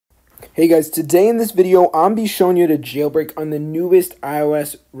Hey guys, today in this video, I'm be showing you how to jailbreak on the newest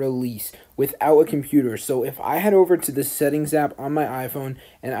iOS release without a computer. So if I head over to the settings app on my iPhone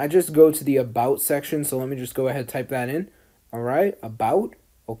and I just go to the about section, so let me just go ahead and type that in. All right, about.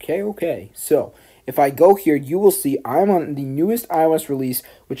 Okay. So if I go here, you will see I'm on the newest iOS release,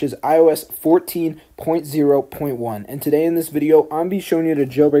 which is iOS 14.0.1. And today in this video, I'm be showing you how to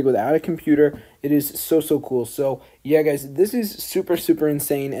jailbreak without a computer. It is so cool. So yeah, guys, this is super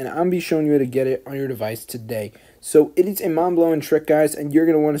insane, and I'm be showing you how to get it on your device today. So it is a mind-blowing trick, guys, and you're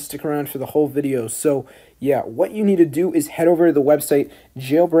going to want to stick around for the whole video. So yeah, what you need to do is head over to the website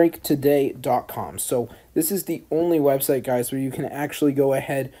jailbreaktoday.com. So this is the only website, guys, where you can actually go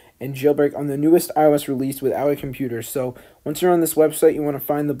ahead and jailbreak on the newest iOS release without a computer. So once you're on this website, you want to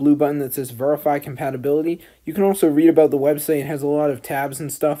find the blue button that says verify compatibility. You can also read about the website. It has a lot of tabs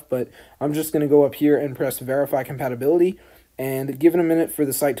and stuff, but I'm just going to go up here and press verify compatibility and give it a minute for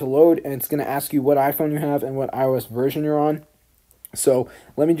the site to load, and it's going to ask you what iPhone you have and what iOS version you're on. So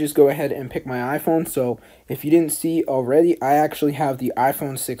let me just go ahead and pick my iPhone. So if you didn't see already, I actually have the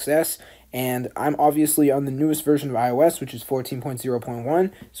iPhone 6s, and I'm obviously on the newest version of iOS, which is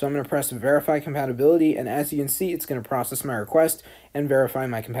 14.0.1. So I'm going to press verify compatibility, and as you can see, it's going to process my request and verify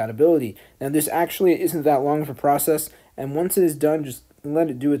my compatibility. Now this actually isn't that long of a process, and once it is done, just let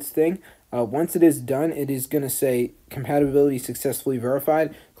it do its thing. Once it is done, it is going to say compatibility successfully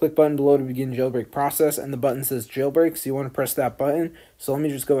verified. Click button below to begin jailbreak process, and the button says jailbreak, so you want to press that button. So let me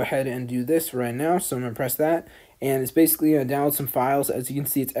just go ahead and do this right now. So I'm going to press that, and it's basically going to download some files. As you can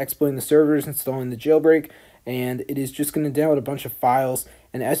see, it's exploiting the servers, installing the jailbreak, and it is just going to download a bunch of files.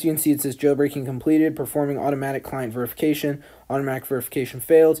 And as you can see, it says jailbreaking completed, performing automatic client verification, automatic verification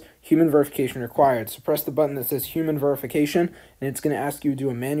failed, human verification required. So press the button that says human verification, and it's going to ask you to do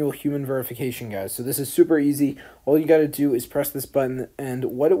a manual human verification, guys. So this is super easy. All you got to do is press this button, and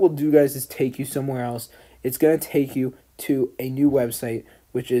what it will do, guys, is take you somewhere else. It's going to take you to a new website,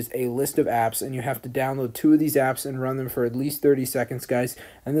 which is a list of apps, and you have to download 2 of these apps and run them for at least 30 seconds, guys,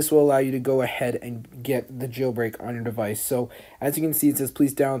 and this will allow you to go ahead and get the jailbreak on your device. So as you can see, it says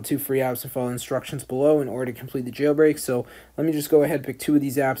please download 2 free apps and follow instructions below in order to complete the jailbreak. So let me just go ahead and pick 2 of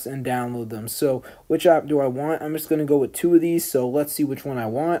these apps and download them. So which app do I want? I'm just going to go with 2 of these, so let's see which one I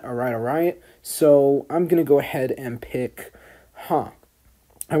want. All right. So I'm going to go ahead and pick, I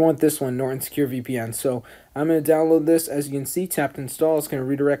want this one, Norton Secure VPN. So I'm going to download this. As you can see, tap to install. It's going to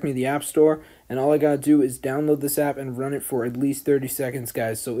redirect me to the App Store. And all I got to do is download this app and run it for at least 30 seconds,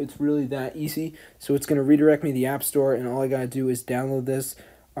 guys. So it's really that easy. So it's going to redirect me to the App Store. And all I got to do is download this.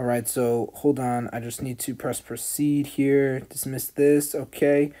 All right, so hold on. I just need to press proceed here. Dismiss this.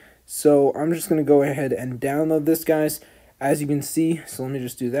 Okay. So I'm just going to go ahead and download this, guys. As you can see. So let me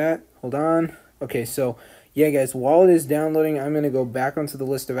just do that. Hold on. Okay, so yeah, guys, while it is downloading, I'm going to go back onto the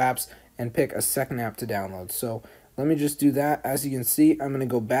list of apps and pick a second app to download. So let me just do that. As you can see, I'm going to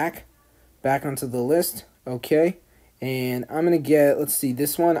go back onto the list. Okay, and I'm going to get, let's see,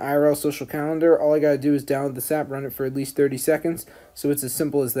 this one, IRL Social Calendar. All I got to do is download this app, run it for at least 30 seconds. So it's as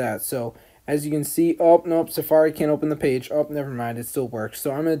simple as that. So as you can see, oh, nope, Safari can't open the page. Oh, never mind, it still works.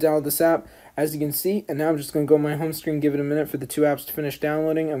 So I'm going to download this app, as you can see, and now I'm just going to go to my home screen, give it a minute for the 2 apps to finish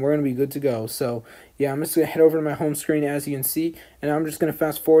downloading, and we're going to be good to go. So yeah, I'm just going to head over to my home screen, as you can see, and I'm just going to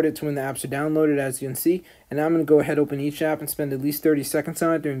fast forward it to when the apps are downloaded, as you can see, and now I'm going to go ahead, open each app, and spend at least 30 seconds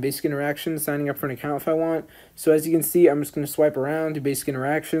on it, doing basic interactions, signing up for an account if I want. So as you can see, I'm just going to swipe around, do basic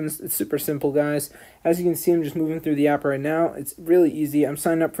interactions. It's super simple, guys. As you can see, I'm just moving through the app right now. It's really easy. I'm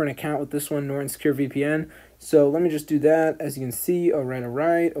signing up for an account with this one, Norton Secure VPN. So let me just do that. As you can see, all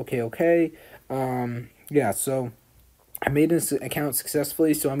right. Okay. Yeah, so I made this account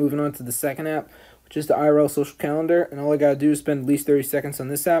successfully, so I'm moving on to the second app, which is the IRL Social Calendar, and all I gotta do is spend at least 30 seconds on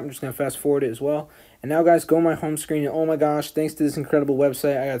this app. I'm just gonna fast forward it as well. And now, guys, go on my home screen, and oh my gosh, thanks to this incredible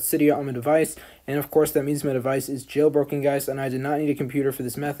website, I got Cydia on my device, and of course that means my device is jailbroken, guys, and I did not need a computer for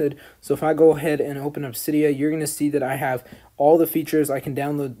this method. So if I go ahead and open up Cydia, you're gonna see that I have all the features. I can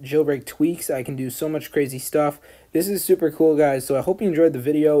download jailbreak tweaks. I can do so much crazy stuff. This is super cool, guys, so I hope you enjoyed the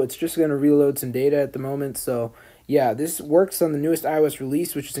video. It's just gonna reload some data at the moment, so yeah, this works on the newest iOS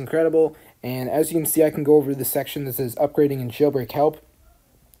release, which is incredible. And as you can see, I can go over the section that says upgrading and jailbreak help,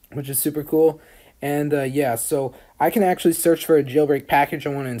 which is super cool. And yeah, so I can actually search for a jailbreak package I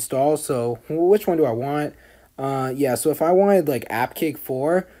want to install. So which one do I want? Yeah, so if I wanted like AppCake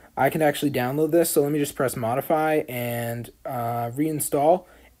 4, I can actually download this. So let me just press modify and reinstall,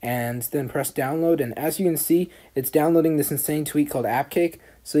 and then press download. And as you can see, it's downloading this insane tweak called AppCake.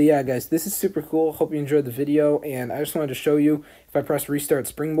 So yeah, guys, this is super cool. Hope you enjoyed the video, and I just wanted to show you, if I press restart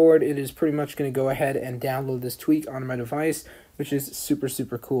Springboard, it is pretty much going to go ahead and download this tweak on my device, which is super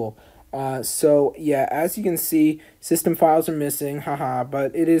cool. So yeah, as you can see, system files are missing, haha,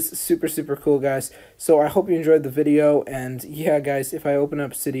 but it is super, super cool, guys. So I hope you enjoyed the video, and yeah, guys, if I open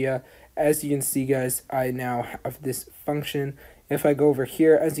up Cydia, as you can see, guys, I now have this function. If I go over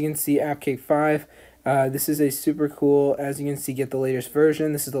here, as you can see, AppCake 5, this is a super cool, as you can see, get the latest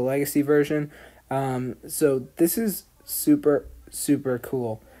version. This is the legacy version. So this is super, super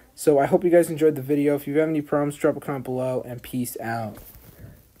cool. So I hope you guys enjoyed the video. If you have any problems, drop a comment below, and peace out.